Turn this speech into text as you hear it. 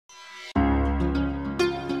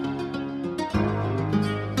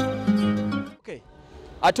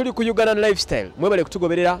Atuli ku Uganda lifestyle. Mwebale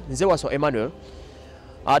kutugoberera nze waso Emmanuel.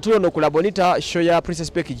 Atuli no kulabonita show ya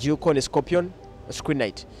Princess Becky Juko ne Scorpion Screen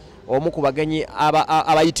Night. Omu ku bagenyi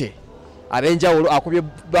abayite. Abenjawulo akubye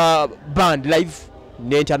band live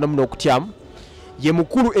n'entano muno okutyamu. Ye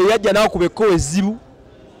mukulu eyajja nawo kubeko ezibu.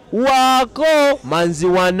 Wako manzi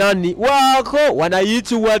wanani wako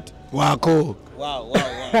wanayitu what wako wow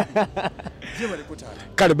jebale kutana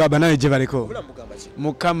kale baba nawe jebaleko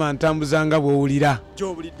mukama ntambuzanga bwowulira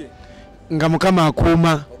jobulidde nga mukama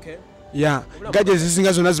akuuma ya gaje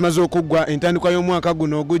zisinga zonna zimaze okuggwa entandikwa y'omwaka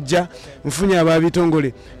guno ogujja nfunye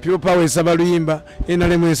ababitongole People Power esaba luyimba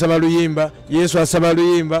NRM esaba luyimba Yesu asaba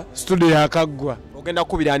luyimba studio yakaggwa ogenda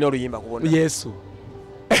kubira ani oluyimba kubona Yesu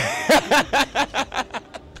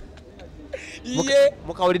Iye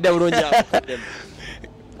mukawulidde bulungi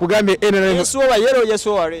kugambye NRM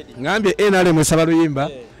Yesu already ngambye NRM esaba luyimba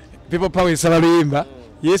People Power esaba luyimba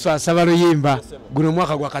Yesu asaba luyimba guno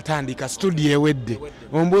mwaka gwa katandika studio ewedde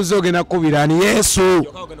ombuzo ogenda kubira ani Yesu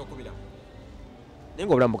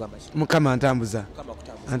nengo bulamu gamba mukama ntambuza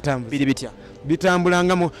biri bitya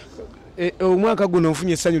bitambulanga mu omwaka guno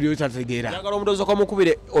nfunye essanyu lyo tategeera njagala omudozo ko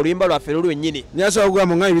mukubire oluyimba lwaffe lulwe nnyini nyaso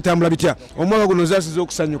okugamba ngai bitambula bitya omwaka guno zasize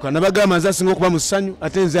okusanyuka nabagamba zasinga okuba mu ssanyu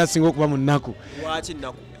ate nze asinga okuba mu nnaku lwaki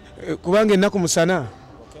nnaku kubanga ennaku musana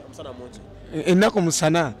ennaku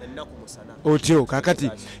musana otyo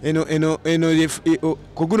kakati eno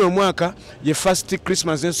ku guno omwaka ye first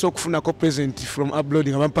Christmas nso okufunako present from abroad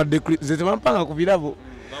nga bampadde zete bampanga ku birabo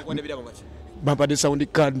bampadde sound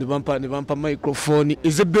card ne bampa microphone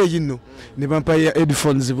ezebbeeyi nno ne bampa ya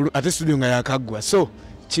headphones ate studio nga yakaggwa so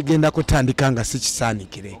kigenda kutandika nga si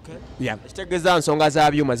kisaanikire kitegeeza nsonga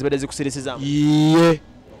za byuma zibadde zikusirisizamu iye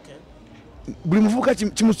buli muvubuka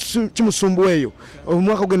kimusumbuwa eyo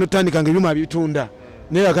omwaka ogenda otandika nga ebyuma bitunda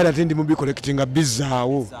naye akati ate ndi mubikolekiti nga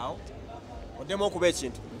bizaawo oddemu okuba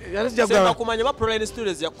ekintu semba kumanya ba Proline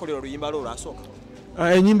Studios yakukolera oluyimba lwo lwasooka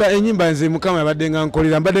enyimba nze mukama yabadde nga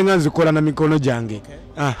nkolera mbadde nga nzikola na mikono gyange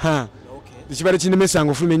ekibadde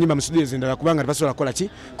kinemesanga ofuluma enyimba mu studio endala kubanga tebasobola kukola ki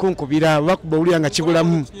kunkubira bakuba owulira nga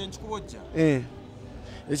kibulamu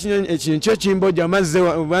ekintu kyo kimbojja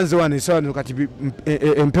banze wano esawa kati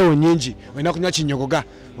empewo nyingi olina kunywa kinyogoga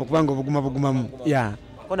okubanga obugumamu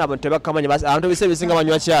Kona abantu tebakamanya basi abantu bise bisinga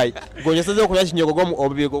banywa chai gonyeseze okunya kinyogogo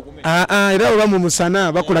obubiko okume era oba mu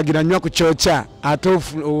musana bakulagira nywa ku chocha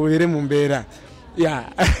atofu owere mu mbeera ya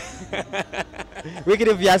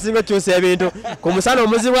wikiri vyasinga cyose ebintu ku musana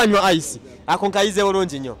omuzi wanywa ice akonkaize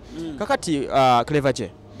bulungi nnyo kakati Clever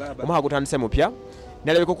J omuha gutandise mupya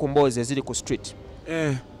nalabeko ku mboze ziri ku street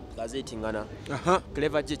gazeti ngana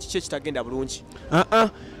Clever J kiche kitagenda bulungi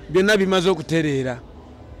byonna bimaze okutereera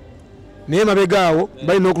naye mabegaawo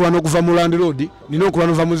balina okulwana okuva mu Land Road nina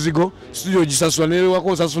okulwana ova muzigo studio gisasula ne wako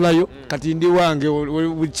osasulayo kati ndi wange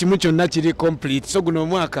kimu kyonna kiri complete so guno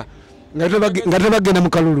omwaka nga tebagenda mu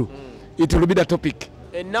kalulu it will be the topic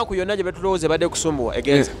ennaku yonna gye betulowooza badde kusumbuwa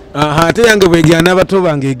egenza ate yange bwegenda n'abato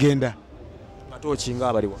bange egenda bato kinga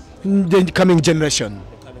abaliwa the coming generation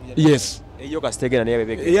yes eyo kasitegeera naye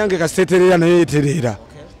bebege yange kasiteterera naye yeterera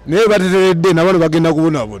naye bateteredde nabano bagenda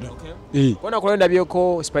kubonabona kona kulonda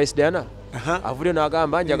byoko Spice Diana avulio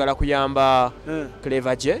nagamba njagala kuyamba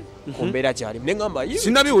Clever J kumbeera kyali mnengamba yi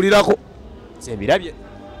sinabiwulirako sembirabye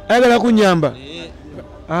ayagala kunyamba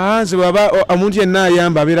nze baba omuntu yenna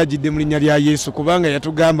ayamba abeera jidde mu linnya lya Yesu kubanga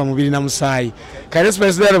yatugamba mubiri na musaayi kale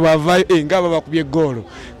Spice Diana bwavaayo ngaba bakubye ggoolo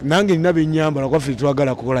nange nina benyamba lwakwafe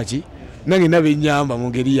twagala kukola ki nange nina benyamba mu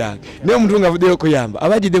ngeri yange naye omuntu nga avuddeyo kuyamba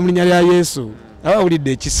abajidde mu linnya lya Yesu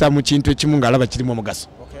abawulidde ekisa mu kintu ekimu ng'alaba kirimu omugaso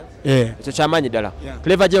ekyo kyamanyi ddala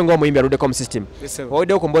Clever J ng'omuyimbi aludde com system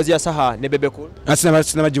oweddewo ku mboozi ya Saha ne Bebe Cool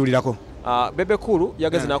sinabagiwulirako Bebe Cool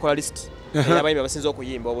yageze n'akola list abayimbi abasinza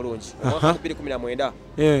okuyimba obulungi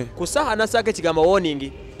 2019 ku Saha nasaako ekigambo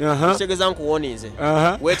warning kitegeeza nkuwonize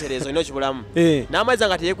weetereeza olina okibulamu n'amaiza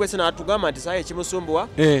nga teyeekwese n'atugamba nti Saha ekimusumbuwa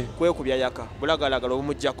kwekubya yaka bulagalagala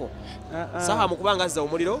obumuggyako Saha mu kubanga azza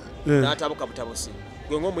omuliro n'atabuka butabusi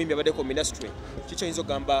ng'omuyimbi abadde ku ministry kiki oyinza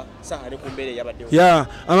okugamba Saha ne ku mbeera eyabaddewo ya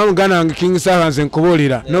amamuganda wange King Saha nze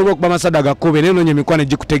nkubuulira n'oba okuba amasada gakube naye noonya emikwano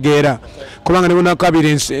egikutegeera kubanga ne bona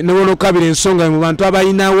okabira ensonga mu bantu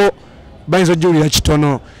abayinawo bayinza ogiwulira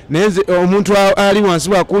kitono naye omuntu ali wansi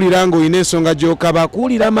bwakuwulira ng'olina ensonga gy'okaba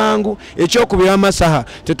akuwulira mangu ekyokubira amasaha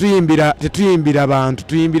tetuyimbira bantu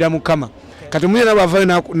tuyimbira Mukama kati muyina bavayo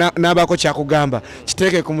n'abaako kyakugamba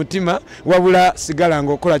kiteeke ku mutima wabula sigala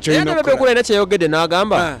ng'okola ky'olina okukola Bebe Cool kyeyogedde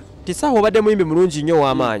n'agamba ti Saha obadde muyimbi mulungi nnyo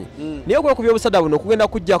w'amaanyi naye okwekubya obusada buno okugenda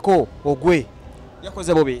kujjako ogwe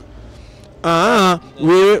yakoze bubi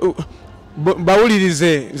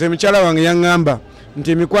bawulirize nze mukyala wange yaŋŋamba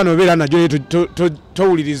nti emikwano beera najo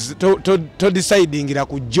to decidingira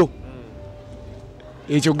ku jjo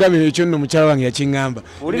ekyo gambe ekyo nno mukyala wange yakiŋŋamba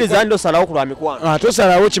uliriza ndo salawo kulwa mikwano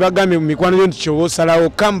tosalawo kibagambe mu mikwano gyo nti kyoba osalawo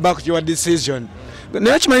come back to your decision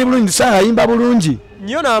naye kimanyi bulungi Saha ayimba bulungi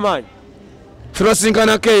nnyo n'amaanyi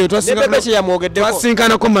twasinkanako eyo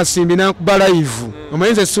twasinkanako Masimbi nakuba live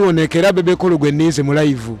omanyi nze siwoneka era Bebe Cool gwe nniize mu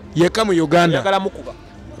live yekka mu Uganda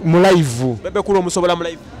mu live Bebe Cool omusobola mu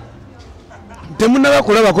live temunaba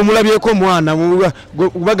kulabako mulabyeko omwana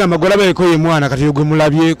bagamba gwolabeko ye mwana kati gwe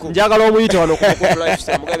mulabyeko njagala obuyite wano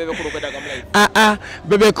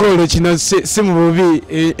Bebe Cool kino si mu bubi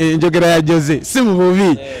enjogera ya Jose si mu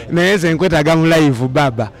bubi naye nze nkwetaaga mu live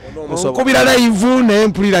baba nkubira live naye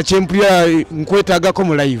mpulira kyempulira nkwetaagako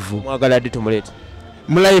mu live mwagala ddi tumulete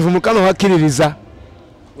mu live mukama wakkiririza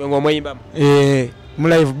gwenga omuyimbamu mu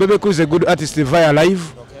live Bebe Cool is a good artist via live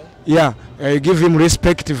yeah I give him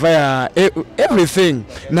respect via everything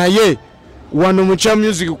naye wano mucha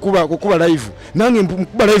music kukuba live nange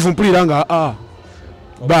kukuba live mpuliranga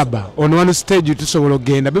baba on one stage tusobola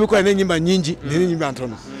ogenda Bebe Cool n'enyimba nyingi n'enyimba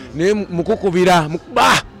ntono naye mukukubira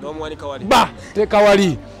ba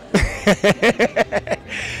tekawali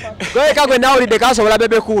gwe nawulidde kasobola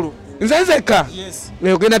Bebe Cool nzenzeka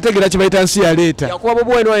ogenda tegera kibayita nsi yaleeta yakuba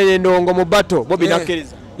bubweno endongo mu bato bobi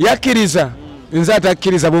nakkiriza yakkiriza nze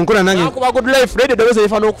atakkiriza bwonkona nange akuba good life radio doweze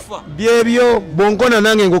ifana okufa byebyo bwonkona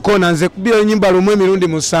nange ngukona nze kubira nyimba lumu emirundi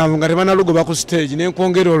 7 nga tebana lugoba ku stage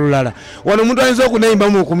nenkwongera olulala wano omuntu ayinza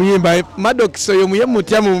okunayimbamu okumuyimba Maddox oyo muye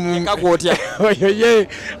mutya oyo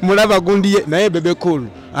mulaba gundi ye naye Bebe Cool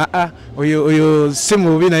oyo si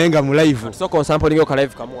mu bubi naye nga mu live soko sampling ka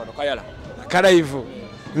live kamu wano kayala ka live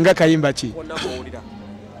nga kayimba ki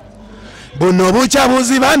buno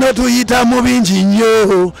bucyabuzi bano tuyita mu bingi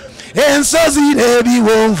nnyo ensozi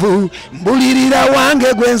n'ebiwonvu mbulirira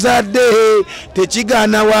wange gwenzadde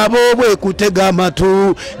tekigana wabobwe kutega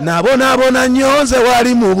amatu nabonabona nyonze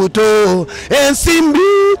wali mu buto ensimbi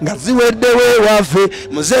nga ziweddewe waffe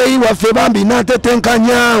muzeeyi waffe bambi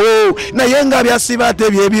natetenkanyawo naye nga byasibate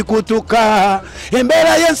byebikutuka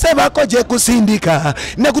embeera y'ensebako gye kusindika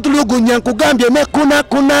ne kutulugunya nkugambye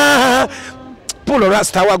nekunakuna Pull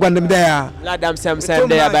Rasta wagwan them there.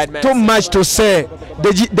 Too much to say.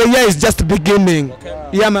 The year is just beginning. Okay.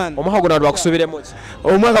 Yeah man.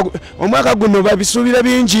 Omwaka guno babisubire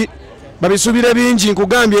bingi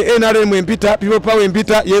nkugambye NRM empita people power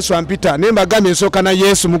empita Yesu ampita nemba gambye nsoka na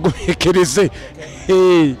Yesu mugumikirize.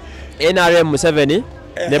 NRM 7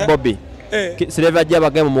 ne Bobby. Sileva jaba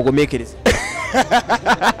game mugumikirize.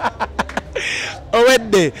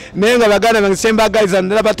 Owedde nenga bagana bangisemba guys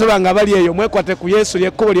andala batolanga bali eyo mwekwate ku Yesu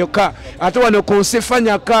yekkubo lyokka ate wano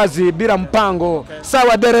kunsifanya kazi bila mpango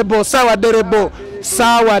sawa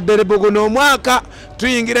derebo guno omwaka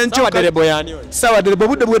tuyingira nchoka sawa derebo yani sawa derebo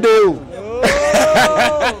budde bwedeyo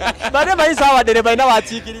bade bayi sawa derebo ina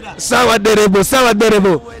watikirira sawa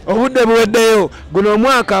derebo obudde bwedeyo guno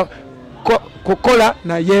omwaka kukola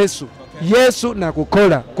na Yesu Yesu na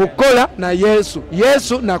kukola na Yesu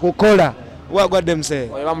na kukola wagwa demse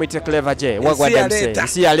wamwite Clever J wagwa demse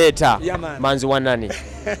isi ya leta manzi wanani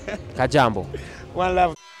kajambo one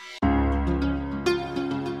love